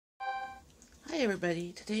Hi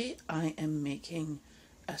everybody, today I am making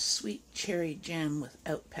a sweet cherry jam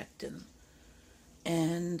without pectin,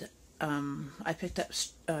 and I picked up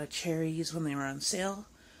cherries when they were on sale,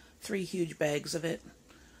 3 huge bags of it.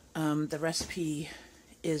 The recipe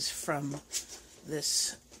is from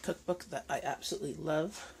this cookbook that I absolutely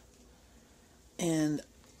love, and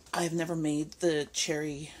I've never made the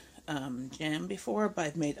cherry jam before, but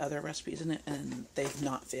I've made other recipes in it and they've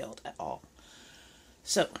not failed at all.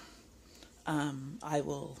 So I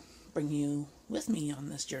will bring you with me on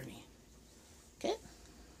this journey. Okay?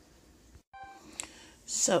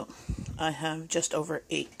 So, I have just over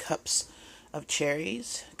 8 cups of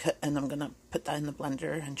cherries, and I'm going to put that in the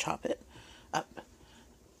blender and chop it up,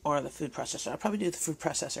 or the food processor. I'll probably do the food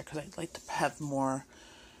processor because I'd like to have more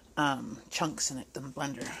chunks in it than the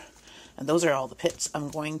blender. And those are all the pits. I'm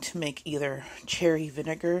going to make either cherry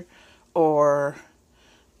vinegar or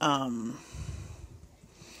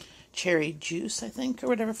cherry juice, I think, or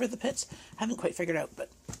whatever for the pits. I haven't quite figured out, but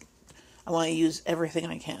I want to use everything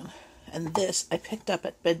I can. And this I picked up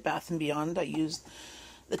at Bed Bath & Beyond. I used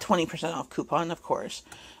the 20% off coupon, of course,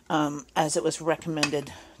 as it was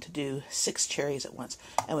recommended to do 6 cherries at once.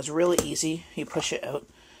 And it was really easy. You push it out,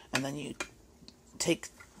 and then you take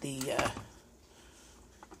the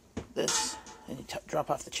this, and you drop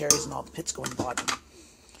off the cherries, and all the pits go in the bottom.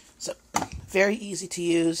 So, very easy to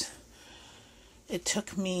use. It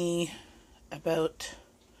took me about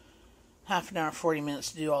half an hour, 40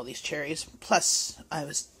 minutes to do all these cherries. Plus, I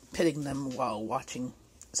was pitting them while watching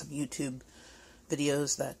some YouTube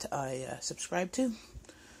videos that I subscribe to.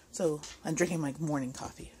 So, I'm drinking my morning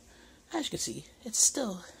coffee. As you can see, it's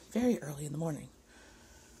still very early in the morning.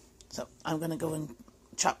 So, I'm going to go and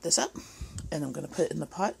chop this up, and I'm going to put it in the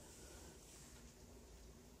pot.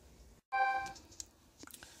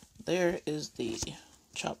 There is the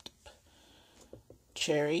chopped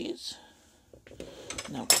cherries.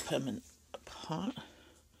 Now we'll put them in a pot.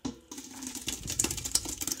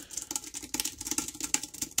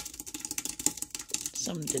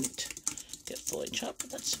 Some didn't get fully chopped, but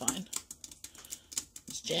that's fine.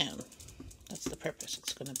 It's jam. That's the purpose.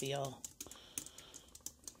 It's going to be all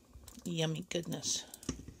yummy goodness.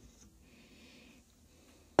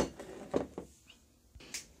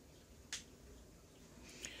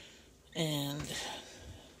 And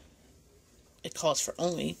it calls for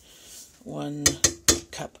only 1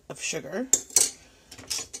 cup of sugar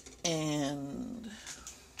and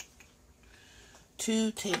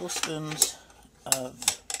 2 tablespoons of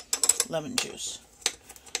lemon juice.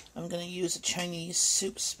 I'm going to use a Chinese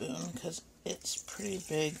soup spoon because it's pretty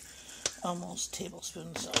big, almost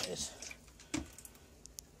tablespoon size,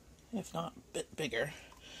 if not a bit bigger,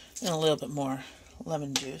 and a little bit more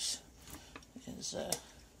lemon juice is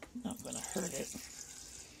not going to hurt it.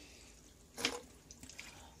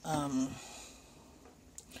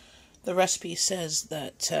 The recipe says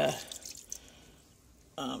that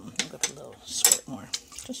I'm going to put a little squirt more.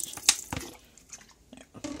 Just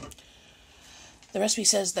there. The recipe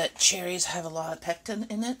says that cherries have a lot of pectin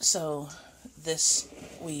in it, so this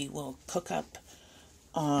we will cook up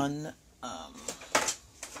on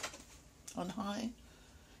high.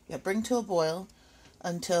 Yeah, bring to a boil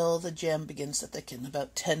until the jam begins to thicken,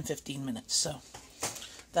 about 10-15 minutes. So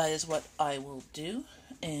that is what I will do,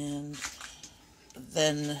 and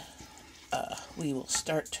then we will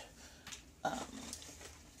start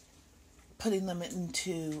putting them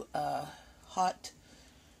into hot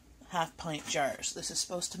half-pint jars. This is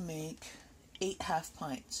supposed to make 8 half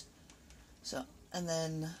pints. So, and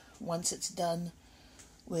then once it's done,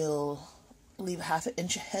 we'll leave a ½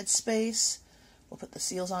 inch of headspace. We'll put the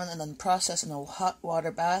seals on and then process in a hot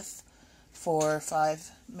water bath for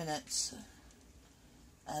 5 minutes.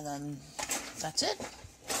 And then that's it.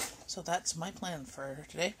 So that's my plan for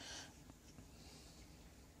today.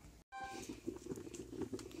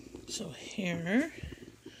 So here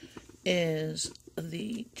is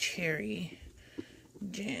the cherry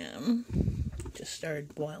jam. Just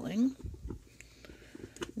started boiling.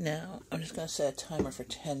 Now I'm just going to set a timer for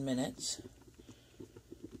 10 minutes.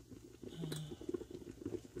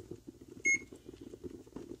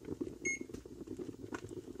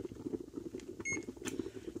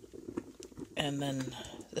 And then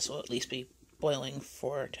this will at least be boiling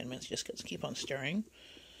for 10 minutes. Just keep on stirring.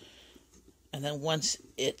 And then once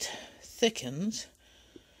it thickens,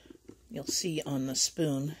 you'll see on the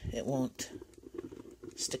spoon, it won't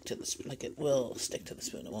stick to the spoon. Like, it will stick to the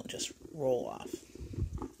spoon. It won't just roll off.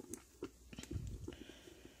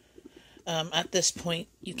 At this point,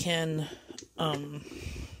 you can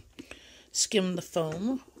skim the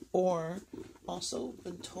foam, or also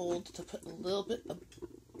been told to put a little bit of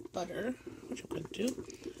butter, which I'm going to do,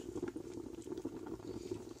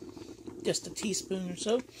 just a teaspoon or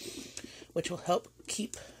so, which will help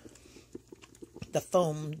keep the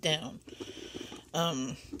foam down.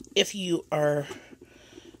 If you are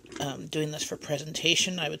doing this for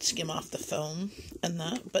presentation, I would skim off the foam and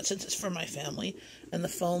that, but since it's for my family and the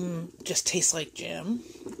foam just tastes like jam,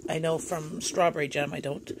 I know from strawberry jam I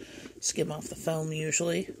don't skim off the foam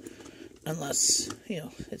usually, unless,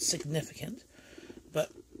 it's significant.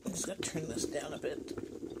 But I'm just going to turn this down a bit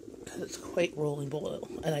because it's quite rolling boil,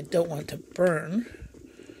 and I don't want to burn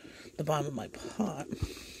the bottom of my pot.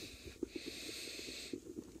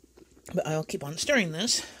 But I'll keep on stirring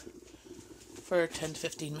this for 10 to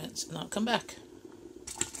 15 minutes, and I'll come back.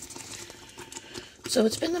 So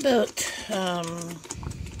it's been about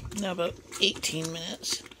 18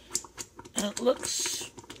 minutes, and it looks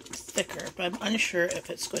thicker, but I'm unsure if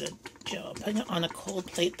it's going to gel. Putting it on a cold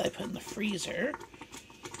plate that I put in the freezer,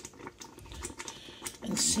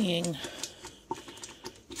 and seeing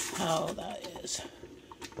how that is.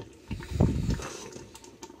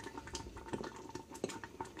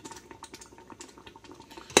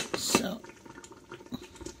 So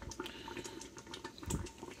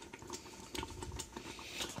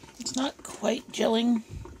it's not quite gelling,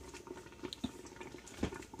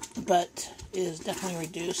 but is definitely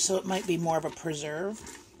reduced, so it might be more of a preserve.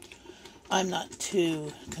 I'm not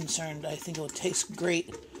too concerned. I think it will taste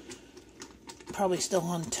great, probably still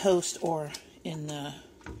on toast or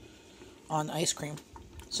on ice cream.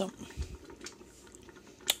 So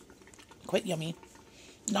quite yummy,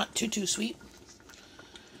 not too sweet.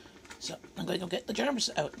 So I'm going to go get the jars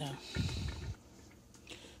out now.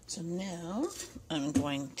 So now I'm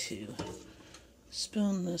going to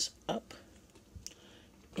spoon this up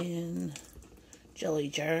in jelly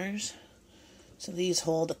jars. So these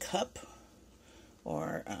hold a cup,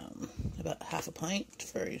 or about half a pint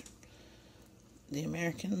for the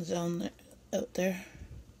Americans out there.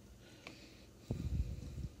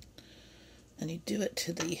 And you do it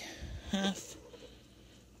to the half,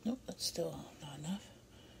 nope, that's still not enough,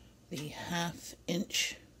 the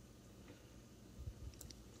half-inch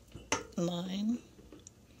line.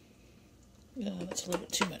 Yeah, that's a little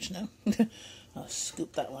bit too much now. I'll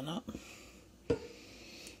scoop that one up.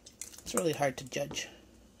 It's really hard to judge,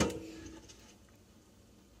 but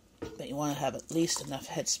you want to have at least enough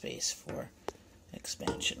headspace for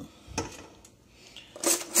expansion. I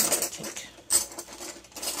think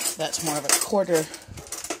that's more of a quarter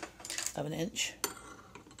of an inch,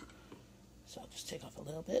 so I'll just take off a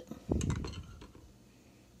little bit.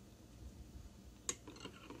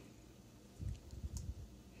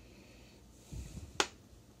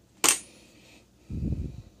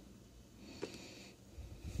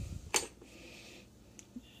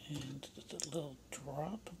 And just a little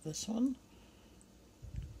drop of this one.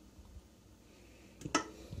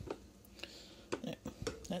 There.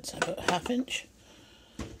 That's about half-inch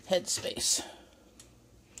headspace.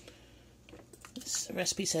 This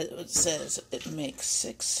recipe says it makes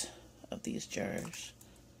 6 of these jars.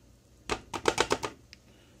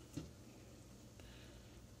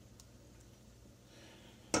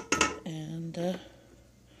 And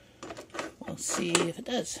we'll see if it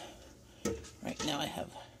does. Right now I have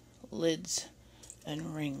lids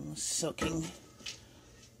and rings soaking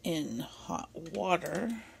in hot water.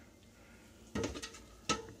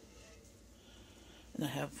 And I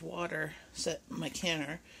have water set in my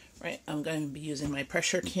canner. Right, I'm going to be using my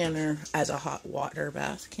pressure canner as a hot water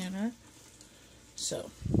bath canner.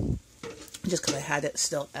 So, just because I had it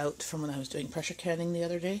still out from when I was doing pressure canning the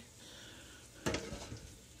other day.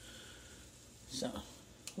 So,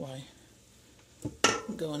 why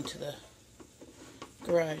go into the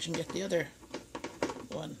garage and get the other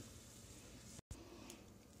one?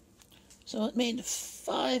 So it made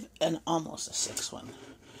 5 and almost a 6th one.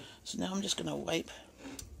 So now I'm just going to wipe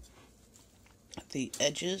the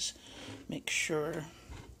edges, make sure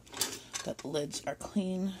that the lids are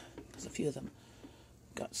clean, because a few of them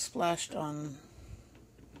got splashed on.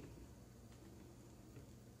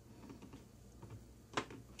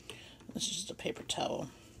 This is just a paper towel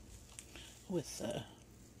with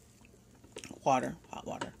water, hot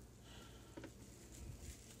water.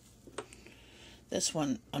 This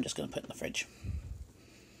one I'm just going to put in the fridge.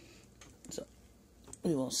 So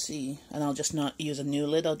we will see, and I'll just not use a new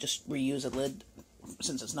lid, I'll just reuse a lid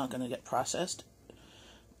since it's not going to get processed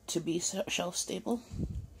to be shelf stable.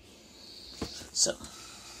 So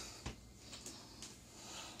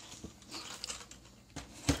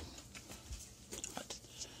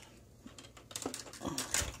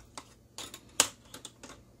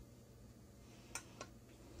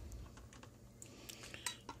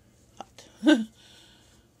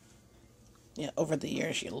yeah, over the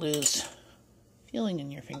years you lose feeling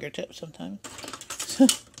in your fingertips sometimes.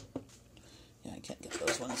 Yeah, I can't get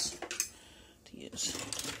those ones to use.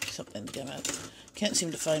 Something to get out. Can't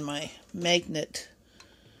seem to find my magnet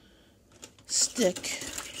stick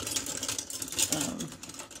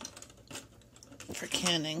for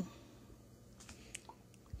canning,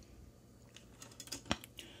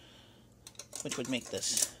 which would make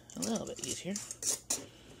this a little bit easier.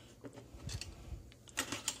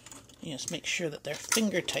 You just make sure that they're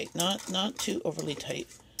finger tight, not too overly tight,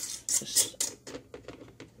 just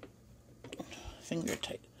finger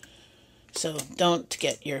tight. So don't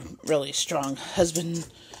get your really strong husband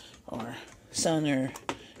or son or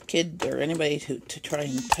kid or anybody to try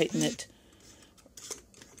and tighten it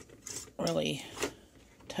really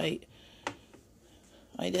tight.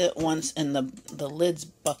 I did it once and the lids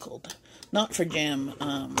buckled. Not for jam.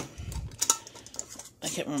 I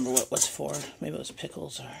can't remember what it was for. Maybe it was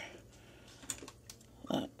pickles or...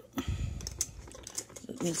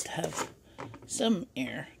 it needs to have some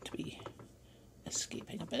air to be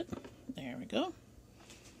escaping a bit. There we go.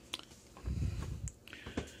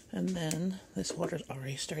 And then this water's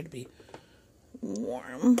already started to be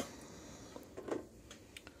warm.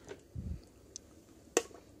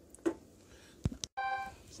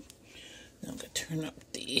 Now I'm going to turn up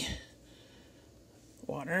the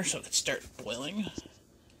water so it can start boiling.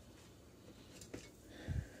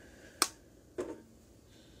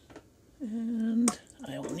 And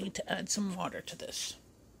I will need to add some water to this.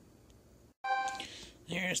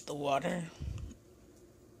 There's the water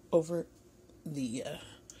over the,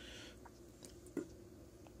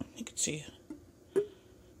 you can see,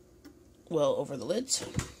 well over the lids.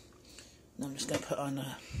 And I'm just going to put on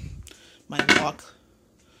my wok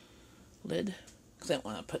lid, because I don't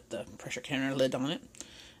want to put the pressure canner lid on it,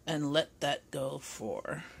 and let that go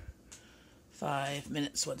for 5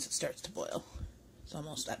 minutes once it starts to boil. It's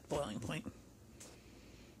almost at boiling point.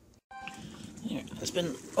 Here, it's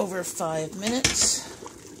been over 5 minutes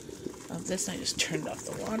of this. I just turned off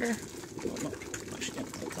the water. Oh, no, actually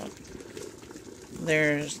didn't click on.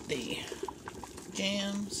 There's the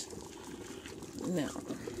jams. Now,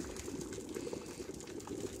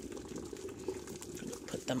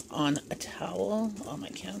 put them on a towel on my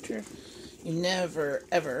counter. You never,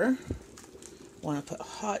 ever want to put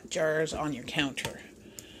hot jars on your counter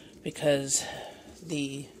because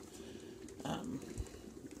the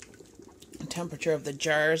temperature of the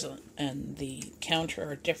jars and the counter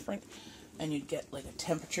are different, and you'd get like a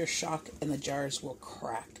temperature shock and the jars will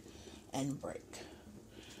crack and break.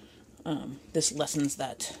 This lessens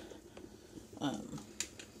that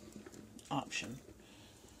option.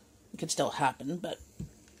 It could still happen, but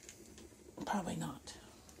probably not.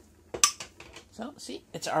 So, see,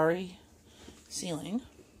 it's already sealing.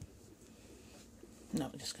 Now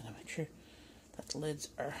I'm just going to make sure that the lids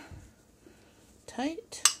are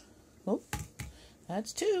tight. Oh,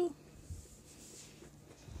 that's 2.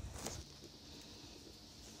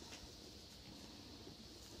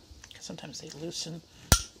 Sometimes they loosen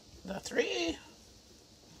the 3.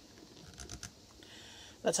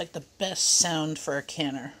 That's like the best sound for a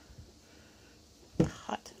canner.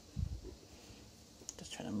 Hot.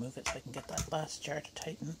 Just trying to move it so I can get that last jar to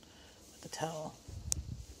tighten with the towel.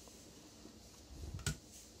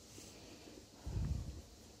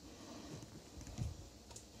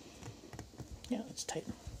 Yeah, it's tight.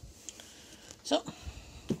 So,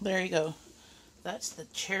 there you go. That's the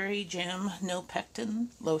cherry jam, no pectin,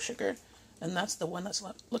 low sugar. And that's the one that's,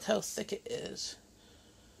 look how thick it is.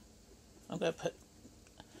 I'm going to put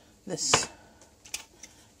this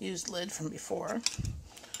used lid from before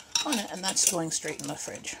on it, and that's going straight in the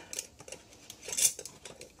fridge.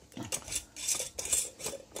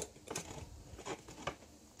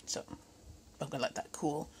 So, I'm going to let that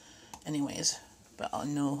cool anyways. But I'll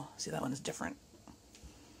know, see that one is different.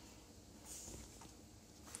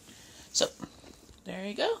 So, there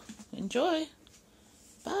you go. Enjoy.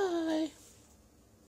 Bye.